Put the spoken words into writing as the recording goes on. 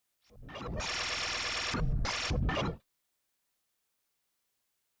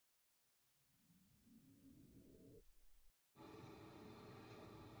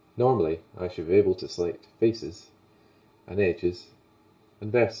Normally, I should be able to select faces and edges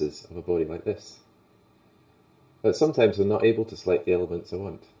and vertices of a body like this. But sometimes I'm not able to select the elements I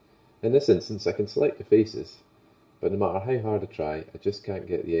want. In this instance, I can select the faces, but no matter how hard I try, I just can't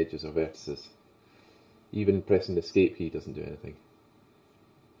get the edges or vertices. Even pressing the escape key doesn't do anything.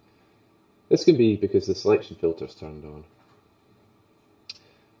 This can be because the selection filter is turned on.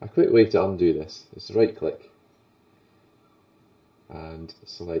 A quick way to undo this is to right click and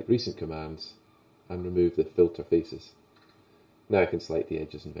select recent commands and remove the filter faces. Now I can select the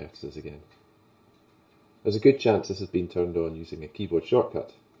edges and vertices again. There's a good chance this has been turned on using a keyboard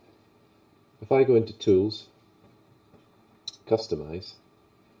shortcut. If I go into Tools, Customize,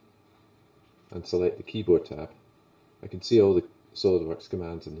 and select the Keyboard tab, I can see all the Solidworks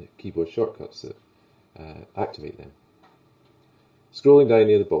commands and the keyboard shortcuts that activate them. Scrolling down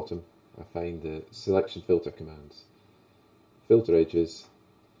near the bottom, I find the selection filter commands: filter edges,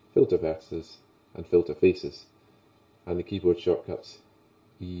 filter vertices, and filter faces, and the keyboard shortcuts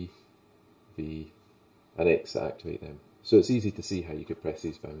E, V, and X that activate them. So it's easy to see how you could press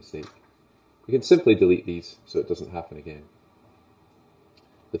these by mistake. You can simply delete these so it doesn't happen again.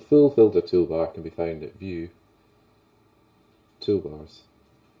 The full filter toolbar can be found at View, Toolbars,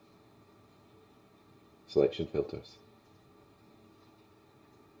 Selection Filters.